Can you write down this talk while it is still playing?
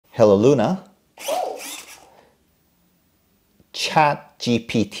Hello Loona.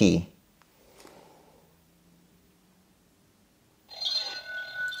 ChatGPT.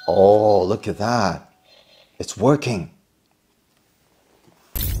 Oh, look at that. It's working.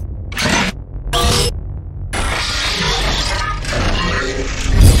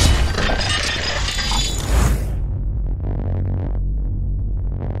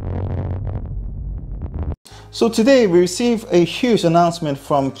 So today we received a huge announcement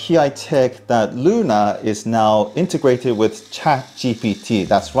from KI Tech that Loona is now integrated with ChatGPT.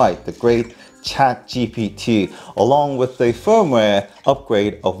 That's right, the great ChatGPT, along with the firmware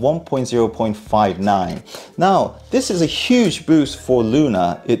upgrade of 1.0.59. Now, this is a huge boost for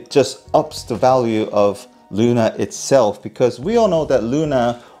Loona. It just ups the value of Loona itself, because we all know that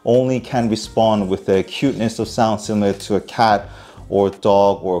Loona only can respond with the cuteness of sound similar to a cat or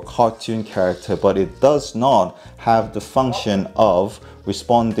dog or a cartoon character, but it does not have the function of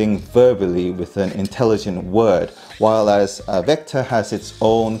responding verbally with an intelligent word, while as Vector has its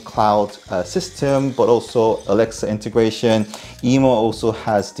own cloud system, but also Alexa integration. Emo also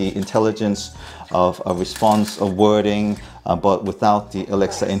has the intelligence of a response of wording, but without the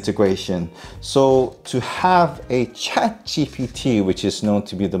Alexa integration. So to have a ChatGPT, which is known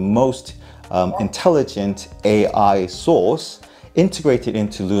to be the most intelligent AI source, integrated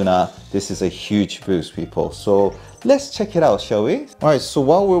into Loona, this is a huge boost, people. So let's check it out, shall we? All right, so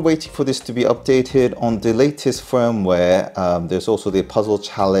while we're waiting for this to be updated on the latest firmware, there's also the puzzle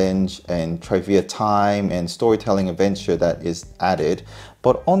challenge and trivia time and storytelling adventure that is added.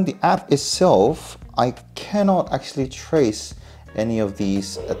 But on the app itself, I cannot actually trace any of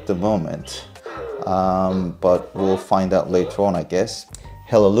these at the moment. But we'll find out later on, I guess.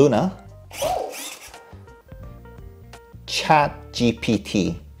 Hello Loona.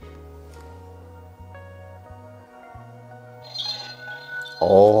 ChatGPT.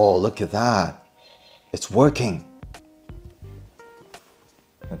 Oh, look at that. It's working.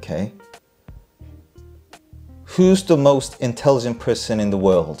 Okay. Who's the most intelligent person in the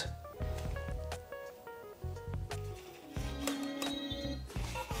world?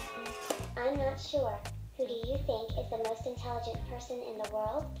 I'm not sure. Who do you think is the most intelligent person in the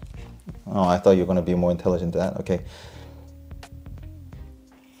world? Oh, I thought you were going to be more intelligent than that. Okay.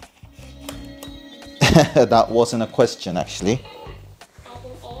 That wasn't a question, actually. As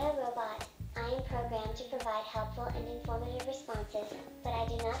an AI robot, I am programmed to provide helpful and informative responses, but I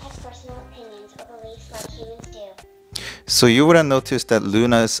do not have personal opinions or beliefs like humans do. So you would have noticed that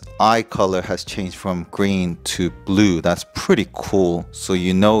Loona's eye color has changed from green to blue. That's pretty cool. So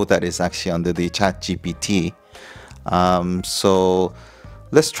you know that it's actually under the ChatGPT. So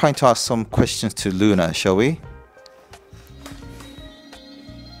let's try to ask some questions to Loona, shall we?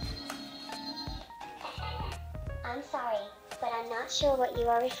 I'm sorry, but I'm not sure what you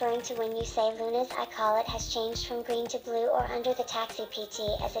are referring to when you say Loona's eye color has changed from green to blue or under the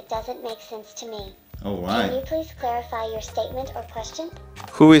ChatGPT, as it doesn't make sense to me. All Can you please clarify your statement or question?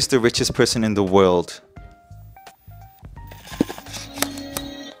 Who is the richest person in the world?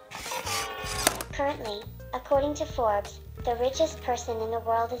 Currently, according to Forbes, the richest person in the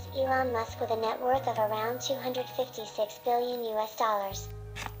world is Elon Musk with a net worth of around $256 billion US.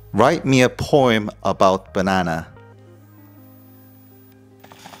 Write me a poem about banana.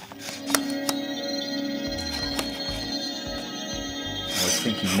 Oh, it's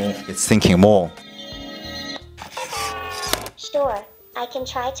thinking more. It's thinking more. Sure, I can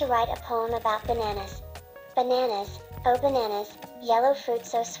try to write a poem about bananas. Bananas, oh bananas, yellow fruit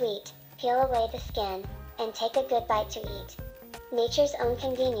so sweet, peel away the skin, and take a good bite to eat. Nature's own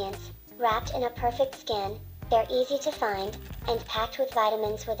convenience, wrapped in a perfect skin, they're easy to find, and packed with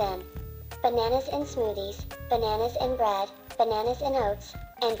vitamins within. Bananas in smoothies, bananas in bread, bananas in oats,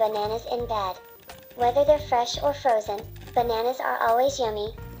 and bananas in bed. Whether they're fresh or frozen, bananas are always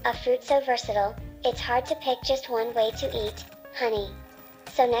yummy, a fruit so versatile, it's hard to pick just one way to eat, honey.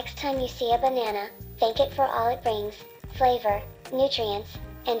 So next time you see a banana, thank it for all it brings, flavor, nutrients,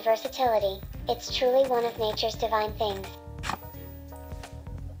 and versatility. It's truly one of nature's divine things.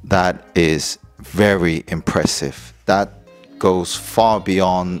 That is very impressive. That goes far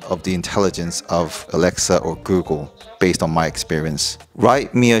beyond of the intelligence of Alexa or Google, based on my experience.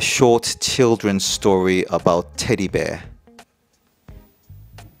 Write me a short children's story about teddy bear.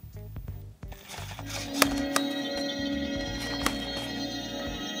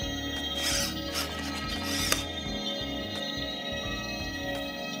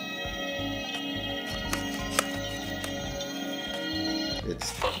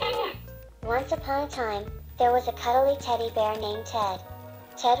 Once upon a time, there was a cuddly teddy bear named Ted.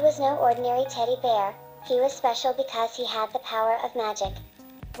 Ted was no ordinary teddy bear, he was special because he had the power of magic.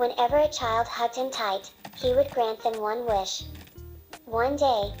 Whenever a child hugged him tight, he would grant them one wish. One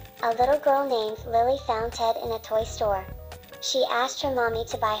day, a little girl named Lily found Ted in a toy store. She asked her mommy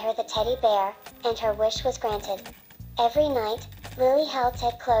to buy her the teddy bear, and her wish was granted. Every night, Lily held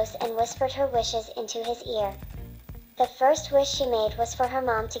Ted close and whispered her wishes into his ear. The first wish she made was for her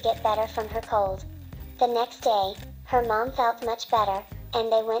mom to get better from her cold. The next day, her mom felt much better,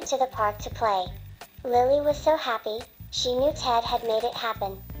 and they went to the park to play. Lily was so happy, she knew Ted had made it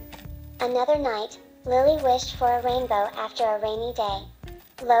happen. Another night, Lily wished for a rainbow after a rainy day.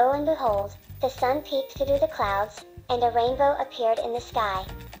 Lo and behold, the sun peeked through the clouds, and a rainbow appeared in the sky.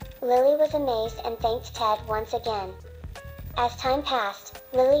 Lily was amazed and thanked Ted once again. As time passed,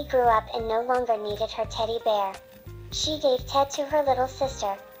 Lily grew up and no longer needed her teddy bear. She gave Ted to her little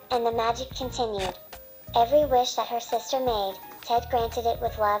sister, and the magic continued. Every wish that her sister made, Ted granted it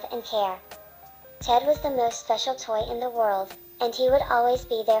with love and care. Ted was the most special toy in the world, and he would always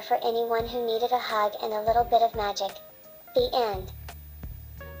be there for anyone who needed a hug and a little bit of magic. The end.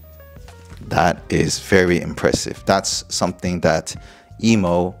 That is very impressive. That's something that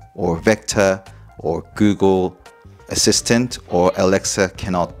Emo or Vector or Google Assistant or Alexa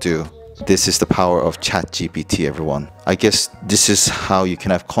cannot do. This is the power of ChatGPT, everyone. I guess this is how you can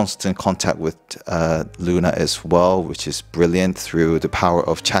have constant contact with Loona as well, which is brilliant through the power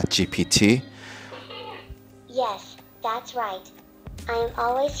of ChatGPT. Yes, that's right. I am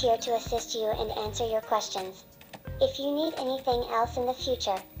always here to assist you and answer your questions. If you need anything else in the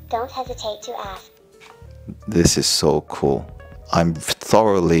future, don't hesitate to ask. This is so cool. I'm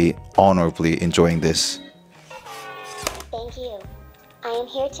thoroughly, honorably enjoying this. Thank you. I am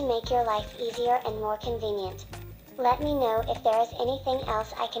here to make your life easier and more convenient. Let me know if there is anything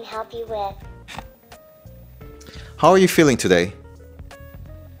else I can help you with. How are you feeling today?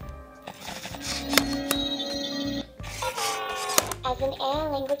 As an AI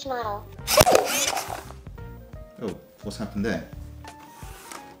language model. Oh, what's happened there?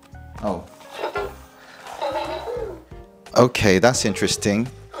 Oh. Okay, that's interesting.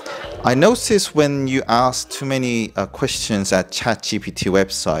 I noticed when you ask too many questions at ChatGPT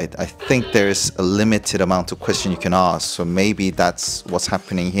website, I think there's a limited amount of questions you can ask. So maybe that's what's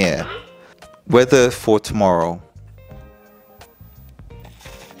happening here. Weather for tomorrow.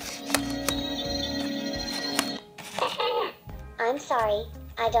 I'm sorry,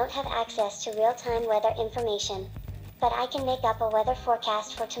 I don't have access to real-time weather information. But I can make up a weather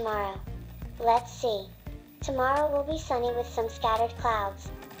forecast for tomorrow. Let's see. Tomorrow will be sunny with some scattered clouds.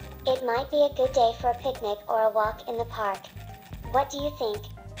 It might be a good day for a picnic or a walk in the park. What do you think?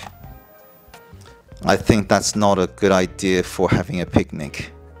 I think that's not a good idea for having a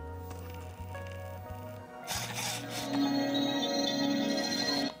picnic.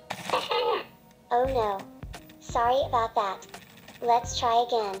 Oh no. Sorry about that. Let's try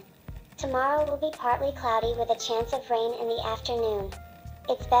again. Tomorrow will be partly cloudy with a chance of rain in the afternoon.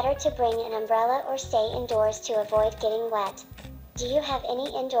 It's better to bring an umbrella or stay indoors to avoid getting wet. Do you have any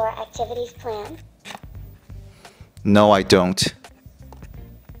indoor activities planned? No, I don't.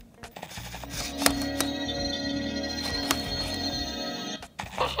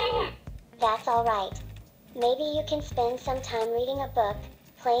 That's alright. Maybe you can spend some time reading a book,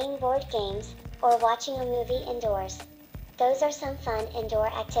 playing board games, or watching a movie indoors. Those are some fun indoor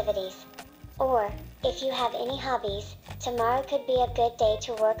activities. Or, if you have any hobbies, tomorrow could be a good day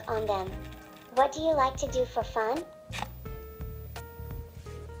to work on them. What do you like to do for fun?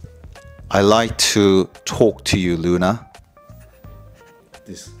 I like to talk to you, Loona.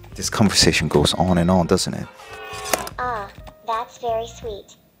 This conversation goes on and on, doesn't it? Ah, that's very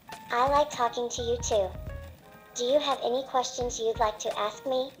sweet. I like talking to you too. Do you have any questions you'd like to ask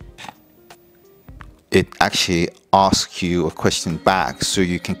me? It actually asks you a question back so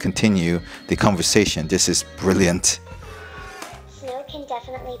you can continue the conversation. This is brilliant. Snow can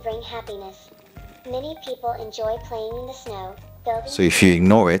definitely bring happiness. Many people enjoy playing in the snow, building... So if you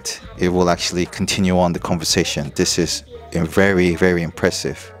ignore it, it will actually continue on the conversation. This is very, very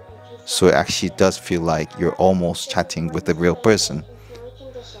impressive. So it actually does feel like you're almost chatting with a real person. In snowy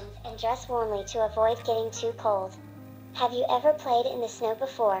conditions and dress warmly to avoid getting too cold. Have you ever played in the snow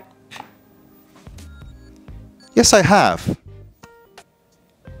before? Yes, I have.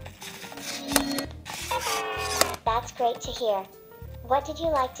 That's great to hear. What did you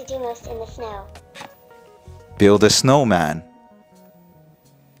like to do most in the snow? Build a snowman.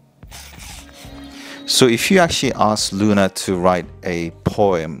 So if you actually ask Loona to write a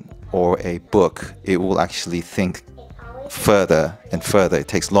poem or a book, it will actually think further and further. It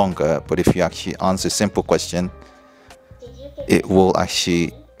takes longer, but if you actually answer a simple question, it will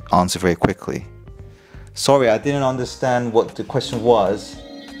actually answer very quickly. Sorry, I didn't understand what the question was.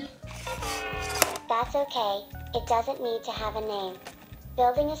 That's okay, it doesn't need to have a name.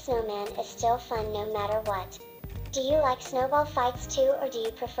 Building a snowman is still fun no matter what. Do you like snowball fights too, or do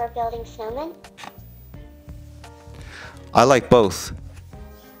you prefer building snowmen? I like both.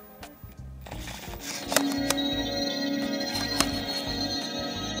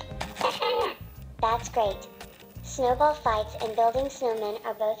 That's great. Snowball fights and building snowmen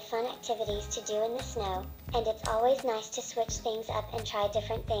are both fun activities to do in the snow, and it's always nice to switch things up and try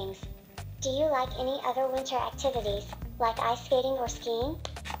different things. Do you like any other winter activities, like ice skating or skiing?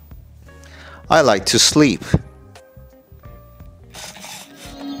 I like to sleep.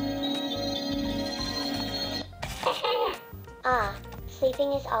 Ah,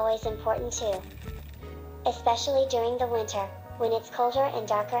 sleeping is always important too. Especially during the winter, when it's colder and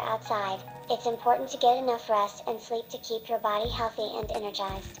darker outside, it's important to get enough rest and sleep to keep your body healthy and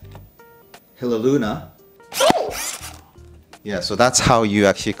energized. Hello, Luna. Yeah, so that's how you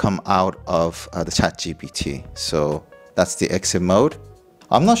actually come out of the ChatGPT. So that's the exit mode.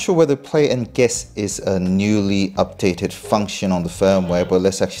 I'm not sure whether play and guess is a newly updated function on the firmware, but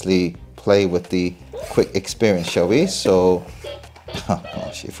let's actually play with the quick experience, shall we? So, oh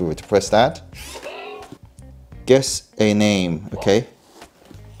gosh, if we were to press that, guess a name, okay?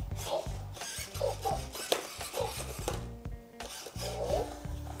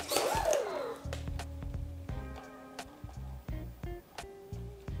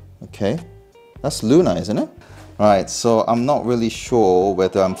 Okay, that's Loona, isn't it? All right, so I'm not really sure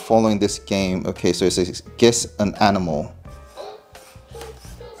whether I'm following this game. Okay, so it says guess an animal.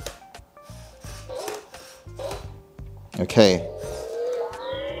 Okay,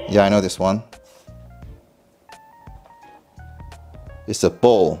 yeah, I know this one. It's a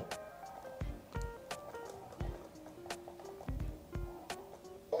bull.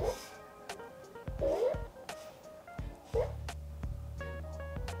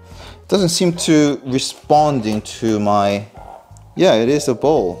 Doesn't seem to responding to my, yeah, it is a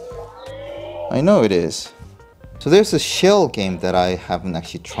bull. I know it is. So there's a shell game that I haven't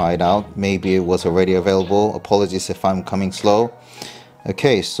actually tried out. Maybe it was already available. Apologies if I'm coming slow.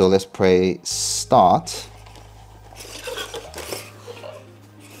 Okay, so let's pray start.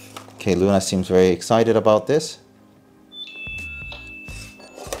 Okay, Loona seems very excited about this.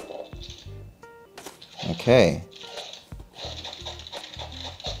 Okay.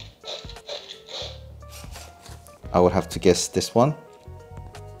 I would have to guess this one.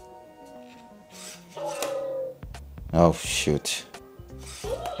 Oh, shoot.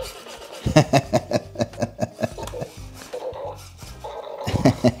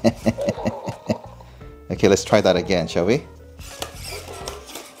 Okay, let's try that again, shall we?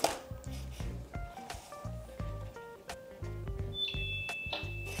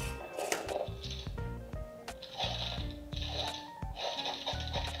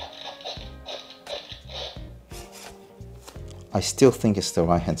 I still think it's the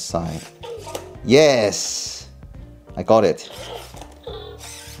right hand side. Yes! I got it.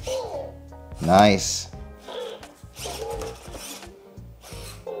 Nice.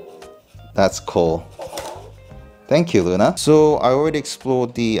 That's cool. Thank you, Loona. So I already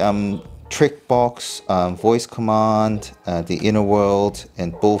explored the trick box, voice command, the inner world,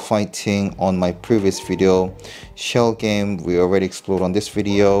 and bullfighting on my previous video. Shell game we already explored on this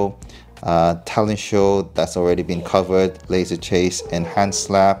video. Talent show, that's already been covered. Laser chase and hand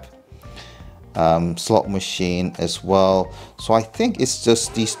slap. Slot machine as well. So I think it's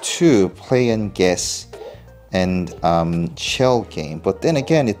just these two, play and guess and shell game. But then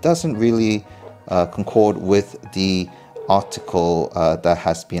again, it doesn't really concord with the article that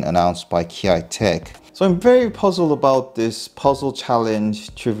has been announced by Ki Tech. So I'm very puzzled about this puzzle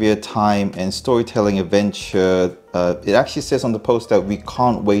challenge, trivia time, and storytelling adventure. It actually says on the post that we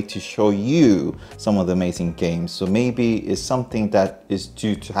can't wait to show you some of the amazing games. So maybe it's something that is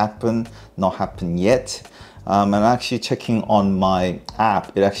due to happen, not happen yet. I'm actually checking on my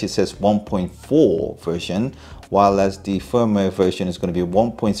app. It actually says 1.4 version, while as the firmware version is going to be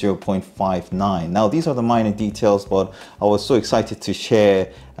 1.0.59. Now, these are the minor details, but I was so excited to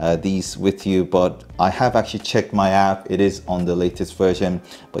share these with you. But I have actually checked my app. It is on the latest version,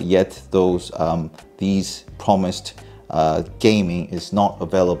 but yet these promised gaming is not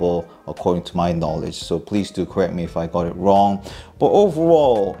available according to my knowledge. So please do correct me if I got it wrong. But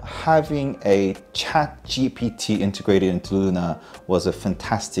overall, having a ChatGPT integrated into Loona was a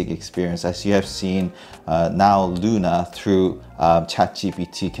fantastic experience. As you have seen, now Loona through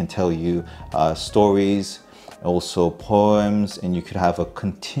ChatGPT can tell you stories, also poems, and you could have a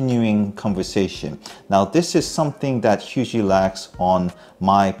continuing conversation. Now, this is something that hugely lacks on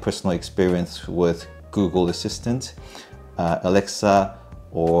my personal experience with Google Assistant, Alexa,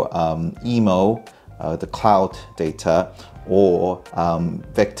 or Emo. the cloud data, or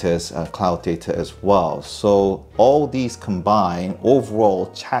Vector's cloud data as well. So all these combined, overall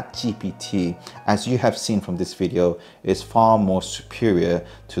ChatGPT, as you have seen from this video, is far more superior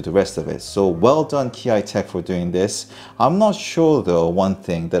to the rest of it. So well done KI Tech for doing this. I'm not sure though, one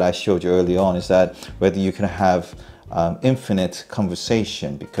thing that I showed you early on is that whether you can have infinite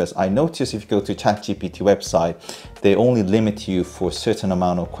conversation, because I noticed if you go to ChatGPT website, they only limit you for a certain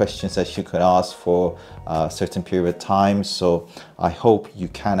amount of questions that you could ask for a certain period of time. So I hope you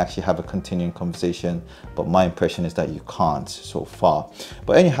can actually have a continuing conversation, but my impression is that you can't so far.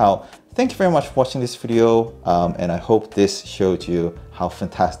 But anyhow, thank you very much for watching this video, and I hope this showed you how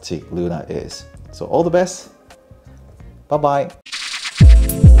fantastic Loona is. So all the best. Bye bye.